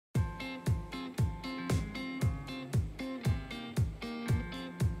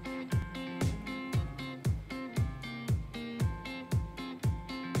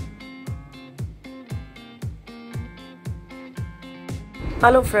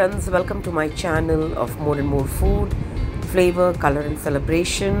Hello friends, welcome to my channel of more and more food, flavor, color and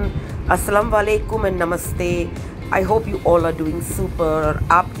celebration. Assalamu alaikum and namaste. I hope you all are doing super और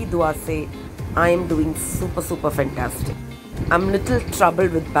आपकी दुआ से I am doing super fantastic. I'm little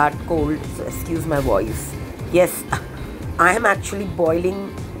troubled with bad cold, so excuse my voice. Yes, I am actually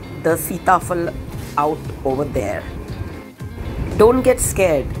boiling the Sitaphal out over there. Don't get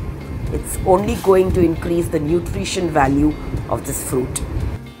scared. It's only going to increase the nutrition value of this fruit.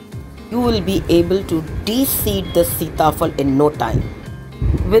 You will be able to de-seed the Sitaphal in no time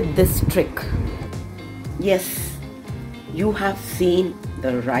with this trick. Yes, you have seen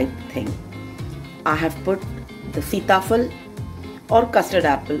the right thing. I have put the Sitaphal or custard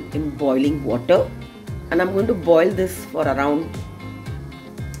apple in boiling water and I'm going to boil this for around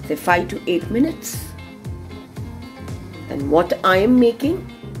say 5 to 8 minutes. And what I am making,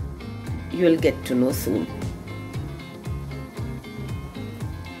 you will get to know soon.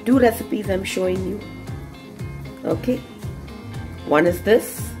 Two recipes I'm showing you. Okay, one is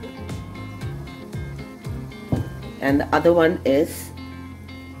this and the other one is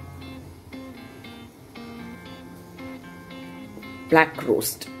black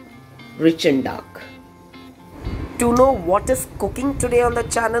roast, rich and dark. To know what is cooking today on the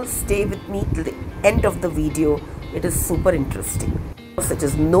channel, stay with me till the end of the video. It is super interesting. It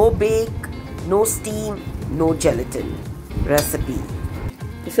is no bake, no steam, no gelatin recipe.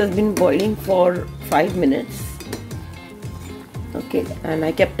 This has been boiling for 5 minutes. Okay, and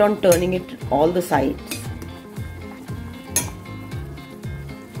I kept on turning it all the sides.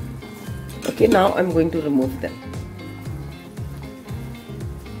 Okay, now I'm going to remove them.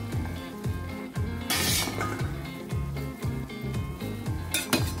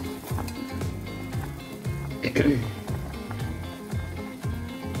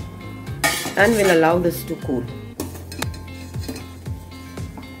 And we'll allow this to cool.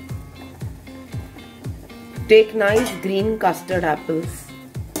 Take nice green custard apples.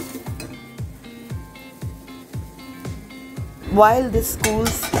 While this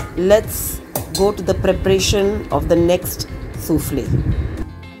cools, let's go to the preparation of the next souffle.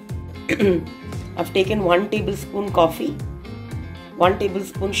 I've taken 1 tablespoon coffee, 1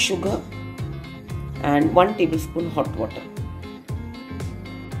 tablespoon sugar and 1 tablespoon hot water.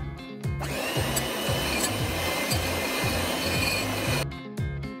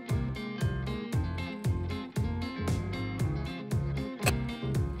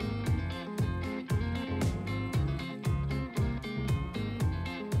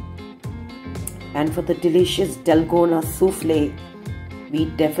 And for the delicious Dalgona souffle, we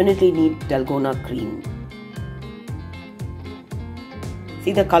definitely need Dalgona cream.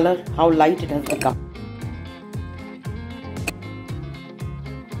 See the color, how light it has become.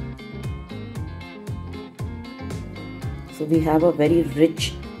 So we have a very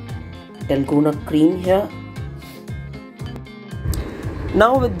rich Dalgona cream here.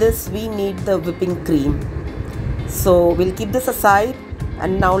 Now with this we need the whipping cream. So we'll keep this aside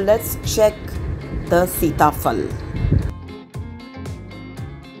and now let's check the Sitaphal.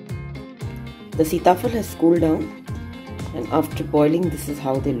 The Sitaphal has cooled down and after boiling this is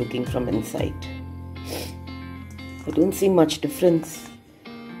how they're looking from inside. I don't see much difference,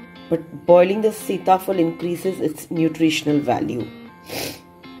 but boiling the Sitaphal increases its nutritional value.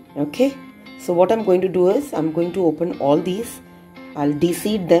 Okay, so what I'm going to do is I'm going to open all these. I'll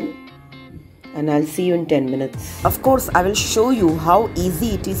de-seed them and I'll see you in 10 minutes. Of course, I will show you how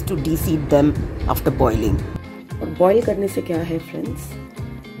easy it is to de-seed them after boiling. और boil करने से क्या है friends?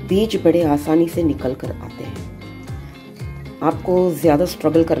 बीज बड़े आसानी से निकल कर आते हैं. आपको ज़्यादा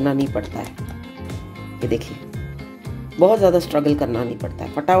struggle करना नहीं पड़ता है. ये देखिए, बहुत ज़्यादा struggle करना नहीं पड़ता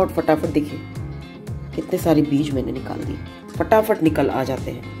है. फटाफट देखिए, कितने सारे बीज मैंने निकाल दिए. फटाफट निकल आ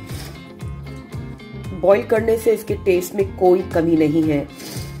जाते हैं. Boil करने से इसके टेस्ट में कोई कमी नहीं है.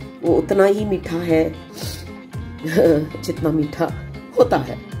 वो उतना ही मीठा है जितना मीठा होता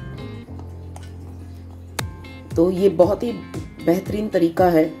है. तो ये बहुत ही बेहतरीन तरीका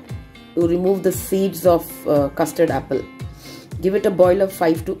है to remove the seeds of custard apple. Give it a boil of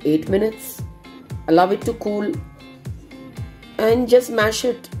 5 to 8 minutes. Allow it to cool and just mash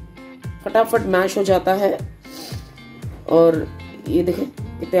it. फटाफट मैश हो जाता है और ये देखें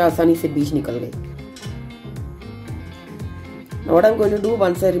कितने आसानी से बीज निकल गए. Now what I'm going to do,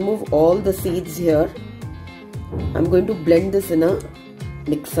 once I remove all the seeds here, I'm going to blend this in a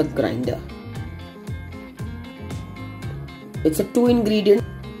mixer grinder. It's a 2 ingredient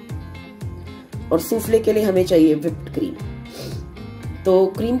और सूफले के लिए हमें चाहिए whipped cream. तो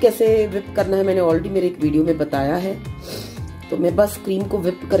क्रीम कैसे whip करना है मैंने ऑलरेडी मेरे एक वीडियो में बताया है. तो मैं बस क्रीम को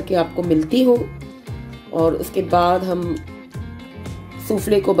whip करके आपको मिलती हूँ और उसके बाद हम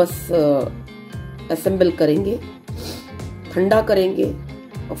सूफले को बस असेंबल करेंगे, ठंडा करेंगे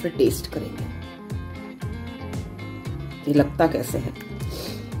और फिर टेस्ट करेंगे ये लगता कैसे है।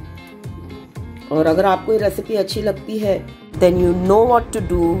 और अगर आपको ये रेसिपी अच्छी लगती है then you know what to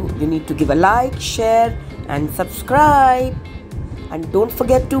do. You need to give a like, share and subscribe. And don't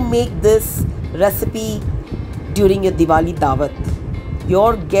forget to make this recipe during your Diwali Dawat.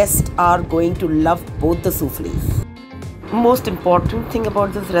 Your guests are going to love both the souffles. Most important thing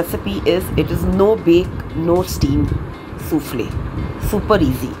about this recipe is it is no bake, no steam souffle. Super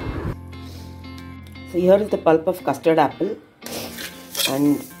easy. So here is the pulp of custard apple,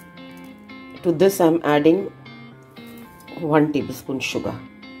 and to this I am adding 1 tablespoon sugar.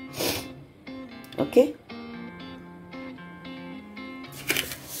 Okay,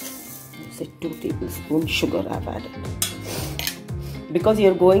 say 2 tablespoon sugar I have added, because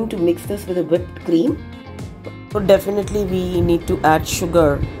you are going to mix this with a whipped cream, so definitely we need to add sugar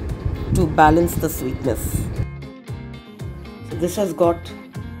to balance the sweetness. So this has got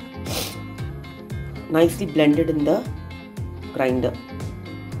nicely blended in the grinder.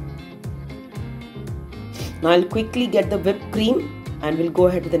 Now I'll quickly get the whipped cream and we'll go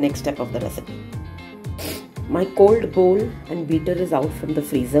ahead with the next step of the recipe. My cold bowl and beater is out from the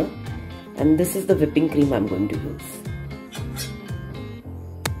freezer, and this is the whipping cream I'm going to use.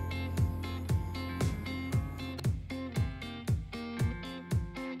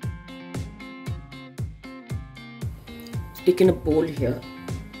 Taken a bowl here.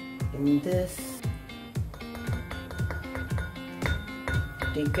 In this,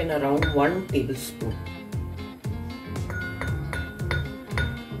 taken around 1 tablespoon.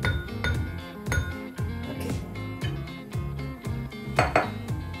 Okay,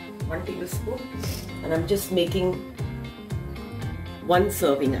 1 tablespoon, and I'm just making 1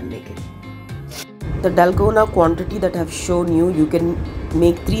 serving. I'm making the Dalgona quantity that I've shown you. You can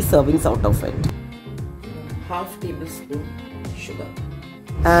make 3 servings out of it. Half tablespoon sugar,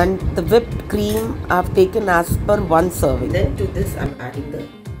 and the whipped cream I've taken as per 1 serving. Then to this I'm adding the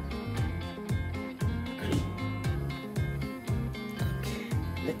cream. Okay,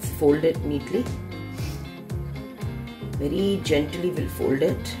 let's fold it neatly. Very gently we'll fold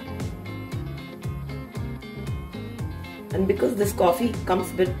it. And because this coffee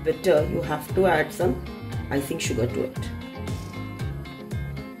comes a bit bitter, you have to add some icing sugar to it.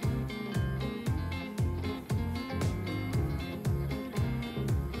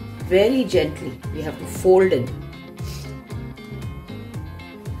 Very gently we have to fold in.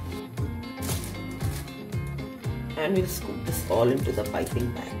 And we'll scoop this all into the piping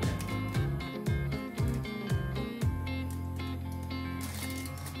bag.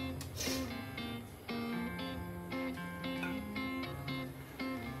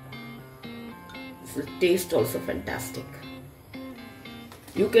 This will taste also fantastic.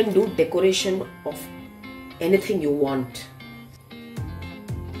 You can do decoration of anything you want.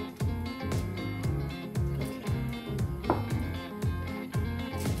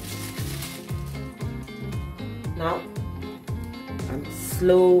 Now I'm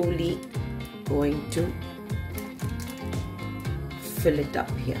slowly going to fill it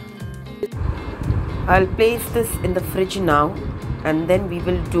up here. I'll place this in the fridge now, and then we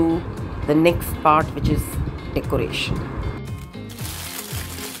will do the next part, which is decoration.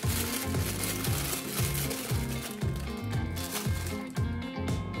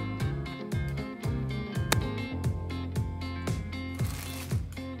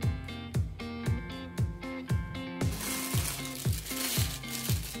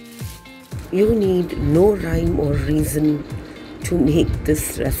 You need no rhyme or reason to make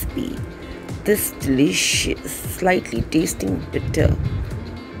this recipe. This delicious, slightly tasting bitter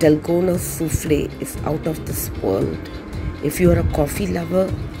Dalgona souffle is out of this world. If you are a coffee lover,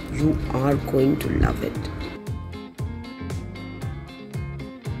 you are going to love it.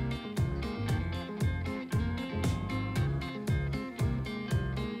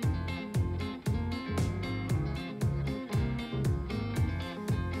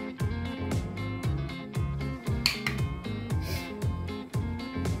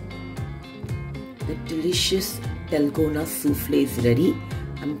 The delicious Dalgona souffle is ready.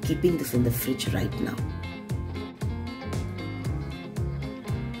 I'm keeping this in the fridge right now.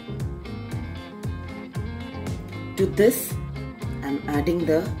 To this, I'm adding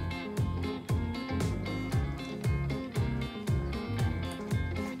the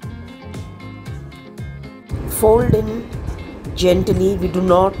fold in gently. We do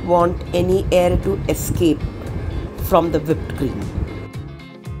not want any air to escape from the whipped cream.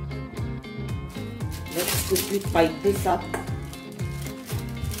 Let's quickly pipe this up.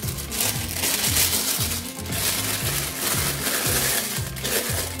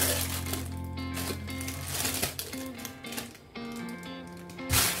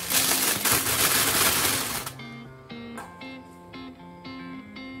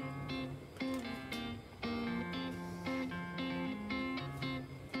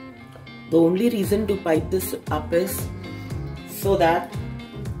 The only reason to pipe this up is so that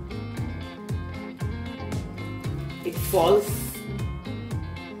it falls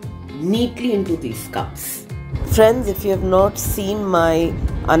neatly into these cups. Friends, if you have not seen my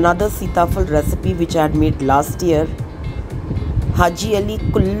another Sitafhal recipe which I had made last year, Haji Ali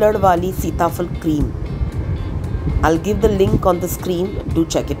Kullad Wali Sitafhal cream, I'll give the link on the screen. Do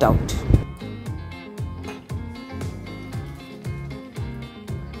check it out.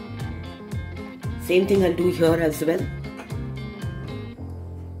 Same thing I'll do here as well.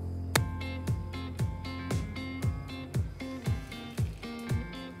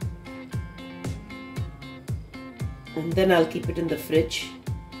 And then I'll keep it in the fridge,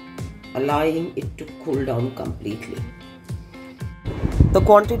 allowing it to cool down completely. The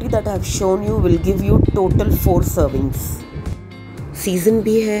quantity that I have shown you will give you total 4 servings. Season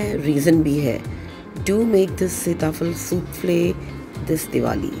bhi hai, reason bhi hai. Do make this Sitaphal Souffle this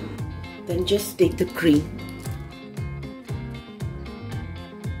Diwali. Then just take the cream.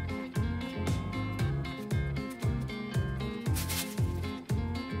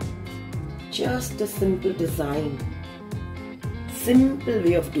 Just a simple design. Simple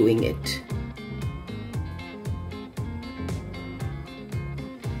way of doing it.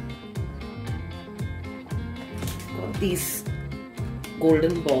 Got these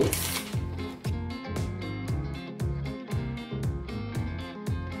golden balls.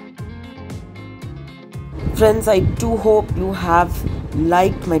 Friends, I do hope you have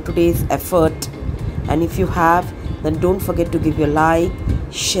liked my today's effort, and if you have, then don't forget to give your like,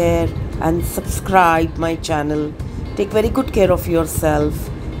 share and subscribe my channel. Take very good care of yourself,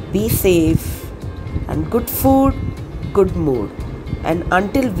 be safe, and good food, good mood. And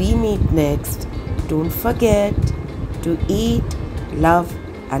until we meet next, don't forget to eat, love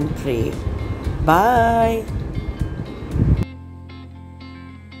and pray. Bye.